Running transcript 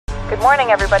Good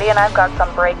morning, everybody, and I've got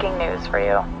some breaking news for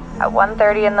you. At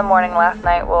 1:30 in the morning last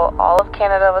night, while all of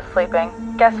Canada was sleeping,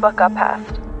 guess what got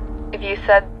passed? If you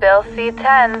said Bill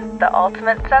C-10, the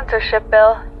ultimate censorship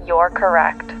bill, you're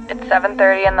correct. It's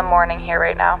 7:30 in the morning here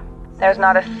right now. There's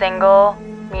not a single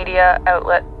media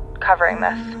outlet covering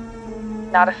this.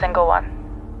 Not a single one.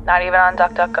 Not even on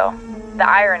DuckDuckGo. The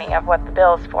irony of what the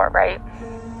bill's for, right?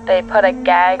 They put a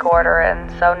gag order in,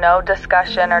 so no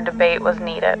discussion or debate was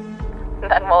needed.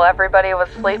 Then while everybody was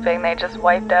sleeping, they just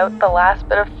wiped out the last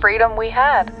bit of freedom we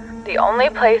had. The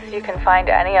only place you can find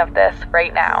any of this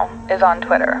right now is on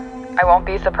Twitter. I won't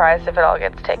be surprised if it all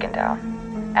gets taken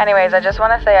down. Anyways, I just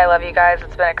want to say I love you guys.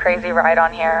 It's been a crazy ride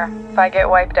on here. If I get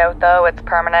wiped out, though, it's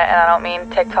permanent, and I don't mean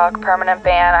TikTok permanent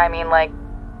ban. I mean, like,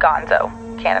 gonzo.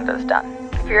 Canada's done.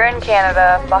 If you're in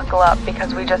Canada, buckle up,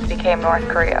 because we just became North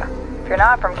Korea. If you're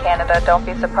not from Canada, don't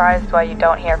be surprised why you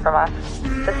don't hear from us.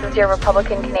 This is your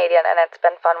Republican Canadian, and it's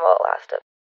been fun while it lasted.